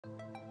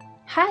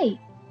Hi,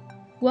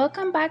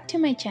 welcome back to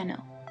my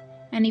channel,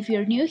 and if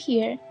you're new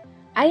here,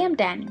 I am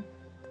Danny.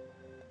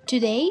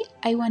 Today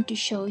I want to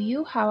show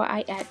you how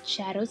I add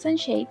shadows and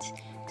shades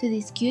to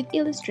this cute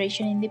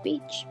illustration in the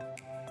beach.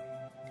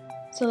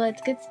 So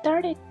let's get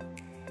started.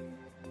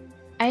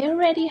 I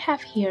already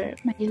have here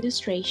my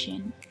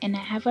illustration and I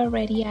have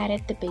already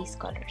added the base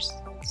colors.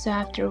 So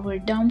after we're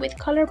done with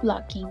color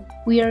blocking,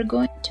 we are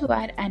going to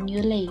add a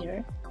new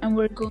layer and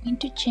we're going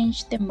to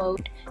change the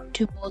mode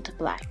to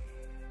multiply.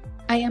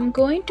 I am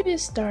going to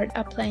start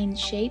applying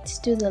shades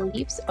to the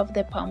leaves of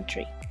the palm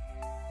tree.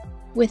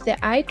 With the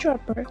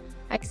eyedropper,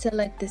 I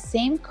select the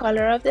same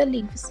color of the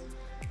leaves,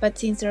 but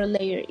since our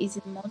layer is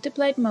in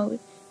multiplied mode,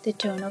 the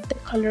tone of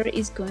the color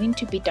is going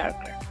to be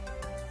darker.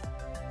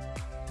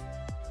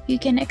 You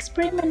can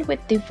experiment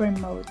with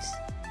different modes,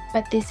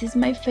 but this is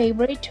my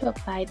favorite to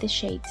apply the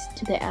shades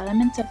to the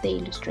elements of the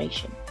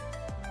illustration.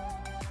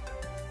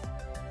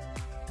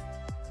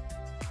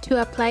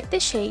 To apply the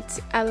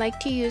shades, I like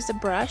to use a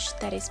brush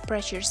that is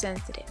pressure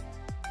sensitive,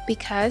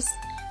 because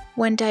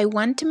when I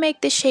want to make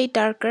the shade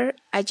darker,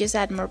 I just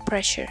add more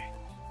pressure,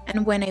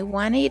 and when I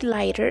want it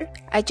lighter,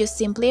 I just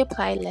simply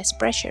apply less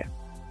pressure.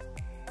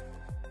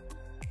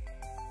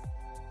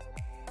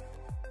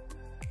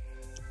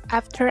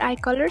 After I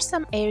color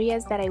some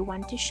areas that I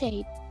want to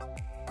shade,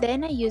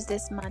 then I use the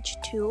smudge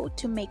tool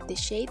to make the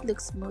shade look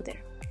smoother.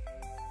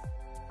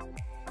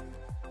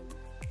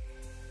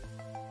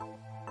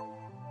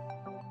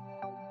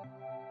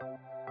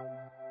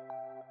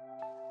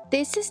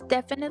 This is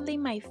definitely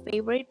my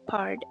favorite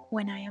part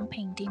when I am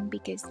painting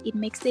because it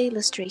makes the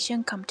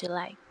illustration come to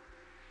life.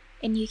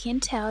 And you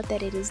can tell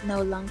that it is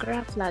no longer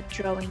a flat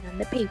drawing on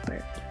the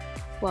paper,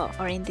 well,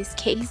 or in this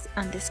case,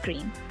 on the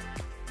screen.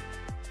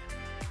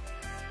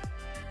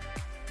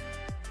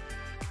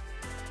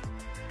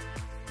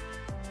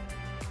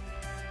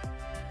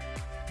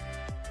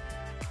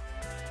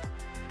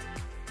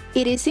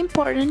 It is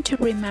important to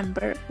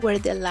remember where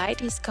the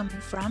light is coming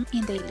from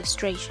in the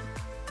illustration.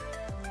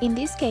 In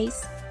this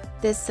case,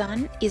 the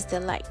sun is the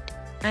light,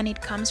 and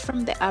it comes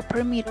from the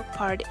upper middle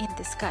part in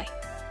the sky.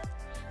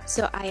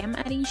 So I am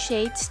adding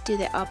shades to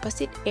the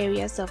opposite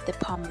areas of the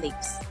palm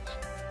leaves.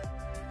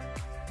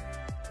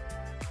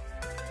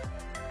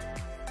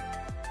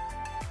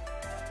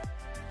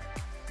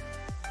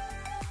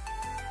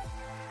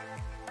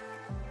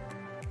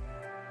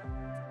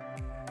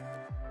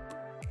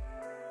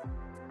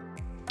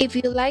 If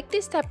you like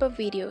this type of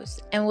videos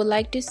and would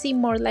like to see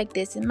more like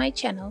this in my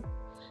channel,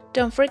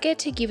 don't forget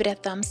to give it a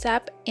thumbs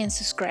up and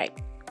subscribe.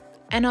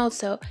 And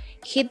also,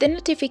 hit the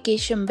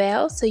notification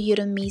bell so you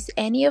don't miss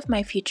any of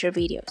my future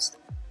videos.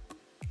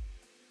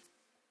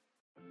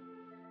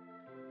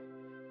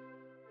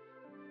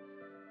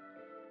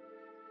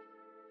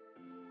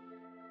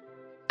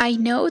 I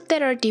know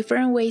there are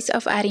different ways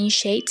of adding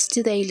shades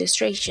to the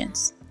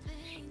illustrations.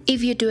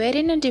 If you do it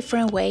in a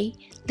different way,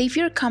 leave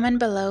your comment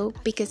below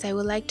because I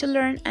would like to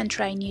learn and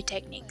try new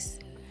techniques.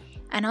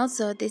 And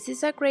also, this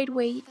is a great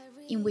way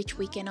in which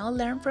we can all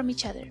learn from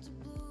each other.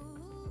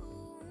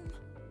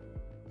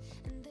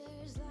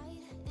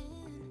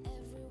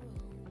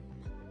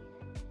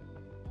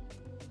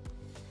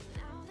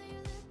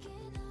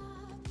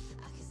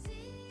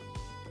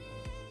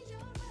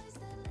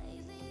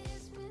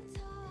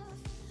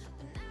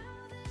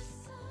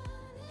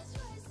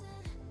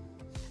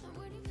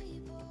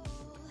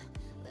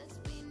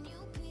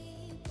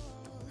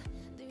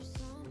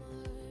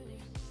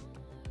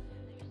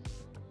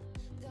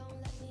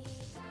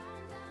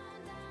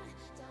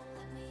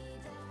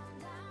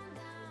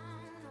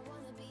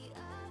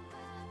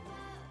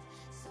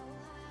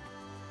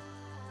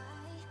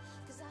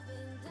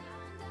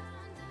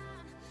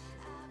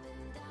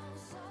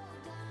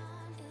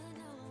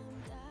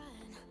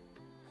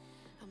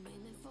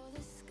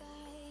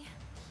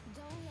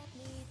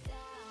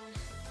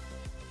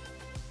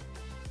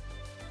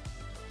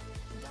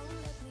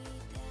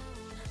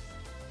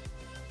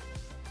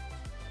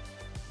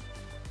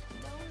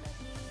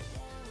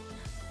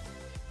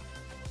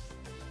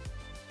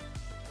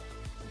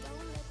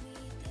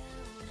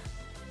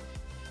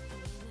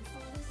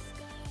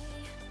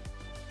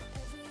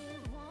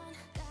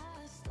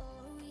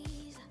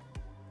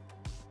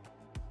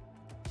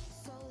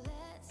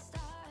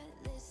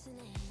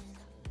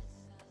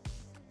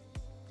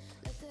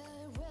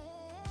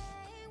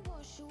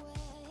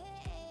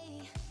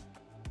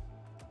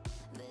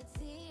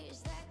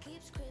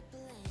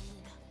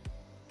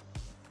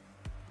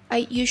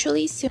 I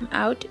usually zoom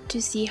out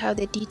to see how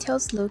the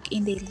details look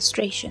in the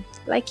illustration,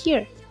 like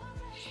here.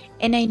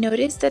 And I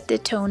noticed that the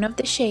tone of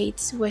the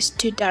shades was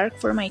too dark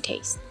for my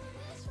taste.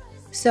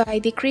 So I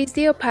decreased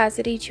the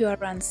opacity to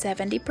around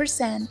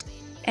 70%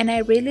 and I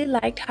really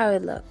liked how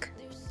it looked.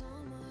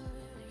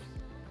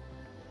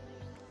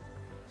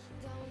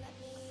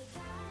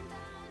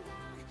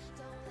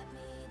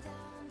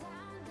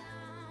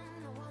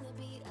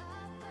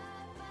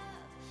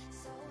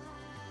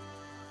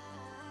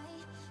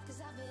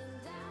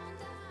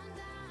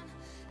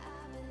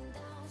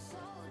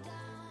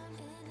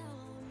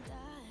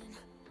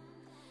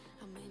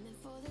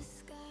 for the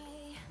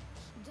sky.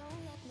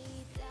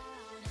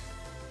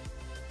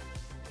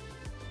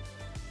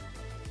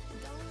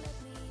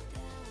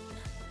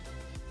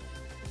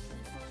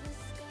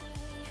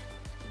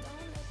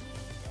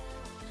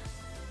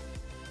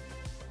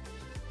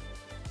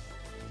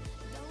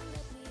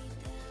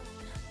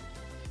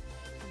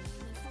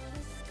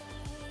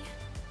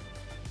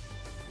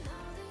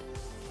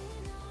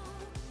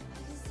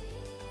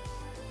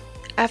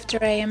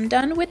 After I am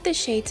done with the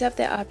shades of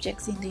the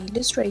objects in the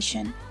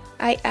illustration,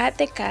 I add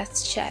the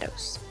cast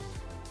shadows.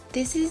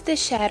 This is the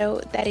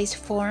shadow that is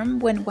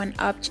formed when one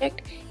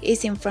object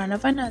is in front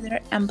of another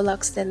and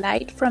blocks the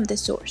light from the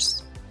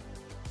source.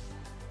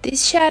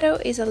 This shadow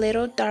is a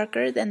little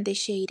darker than the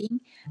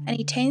shading and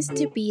it tends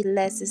to be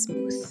less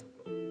smooth.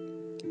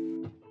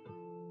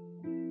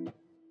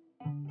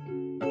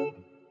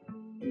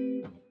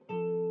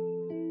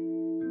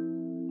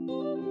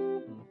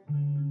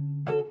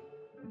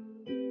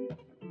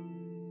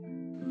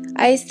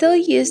 I still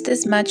use the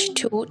smudge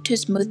tool to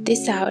smooth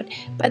this out,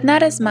 but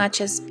not as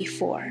much as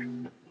before.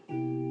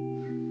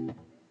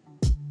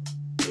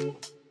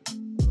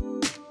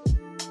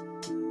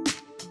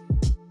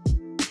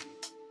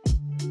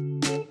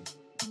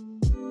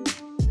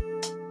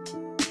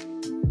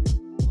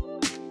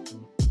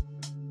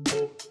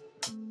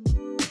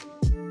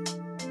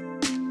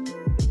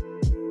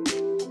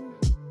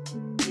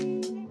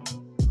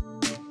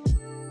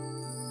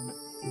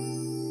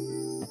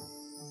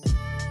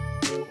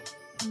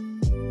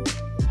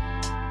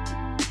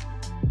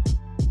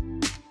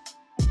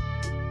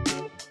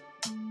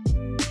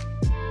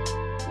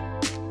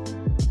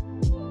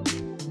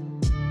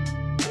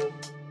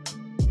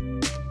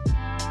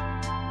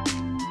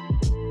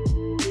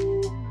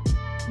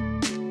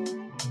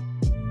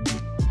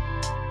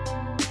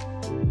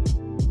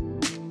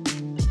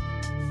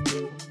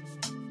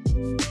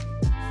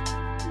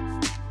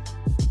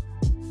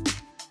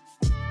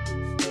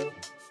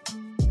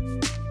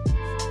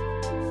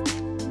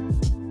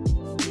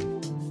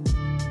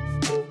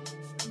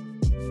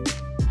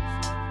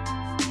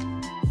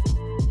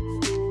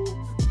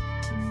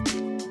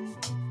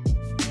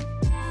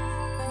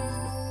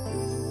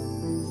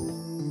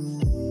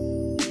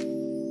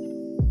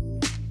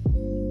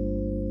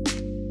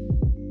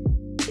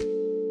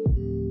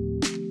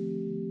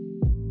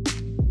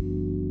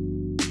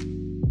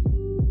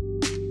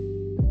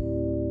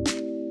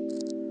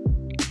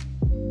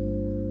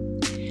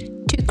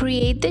 To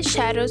create the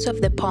shadows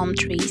of the palm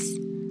trees,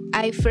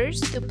 I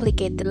first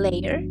duplicate the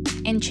layer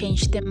and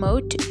change the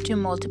mode to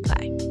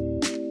multiply.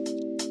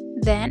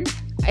 Then,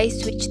 I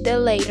switch the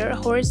layer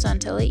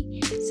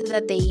horizontally so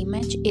that the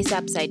image is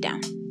upside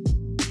down.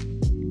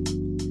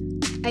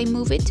 I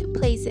move it to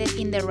place it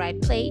in the right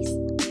place,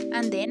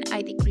 and then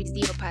I decrease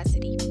the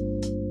opacity.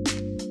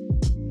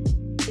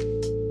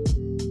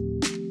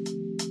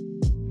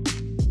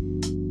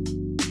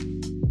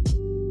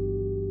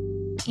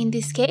 In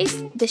this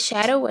case, the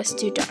shadow was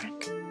too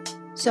dark,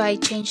 so I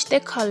changed the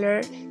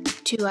color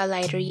to a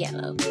lighter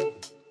yellow.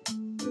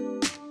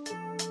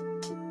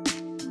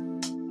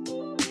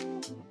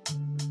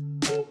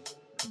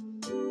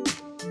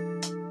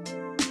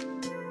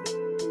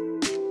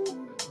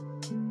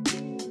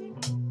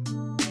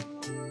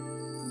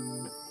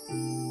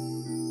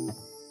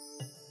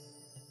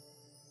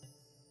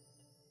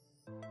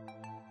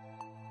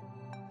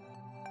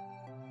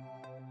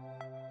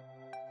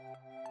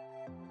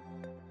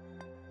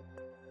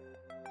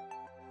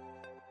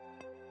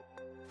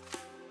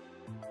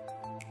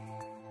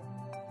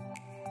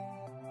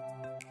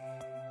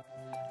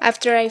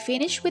 After I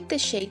finish with the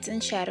shades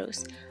and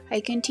shadows,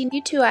 I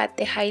continue to add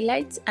the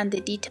highlights and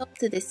the details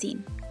to the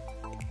scene.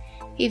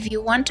 If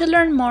you want to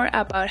learn more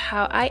about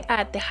how I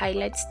add the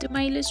highlights to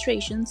my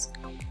illustrations,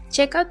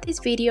 check out this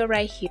video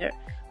right here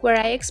where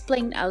I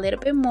explain a little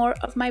bit more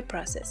of my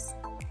process.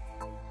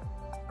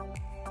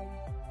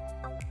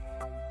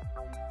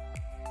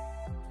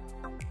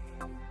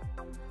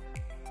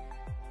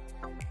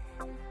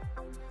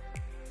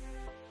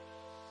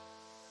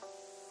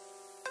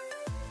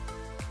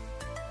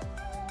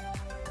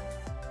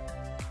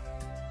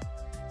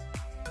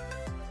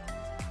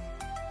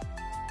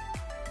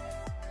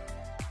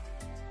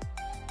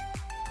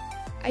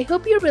 I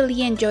hope you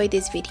really enjoyed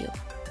this video.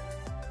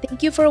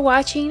 Thank you for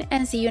watching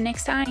and see you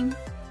next time.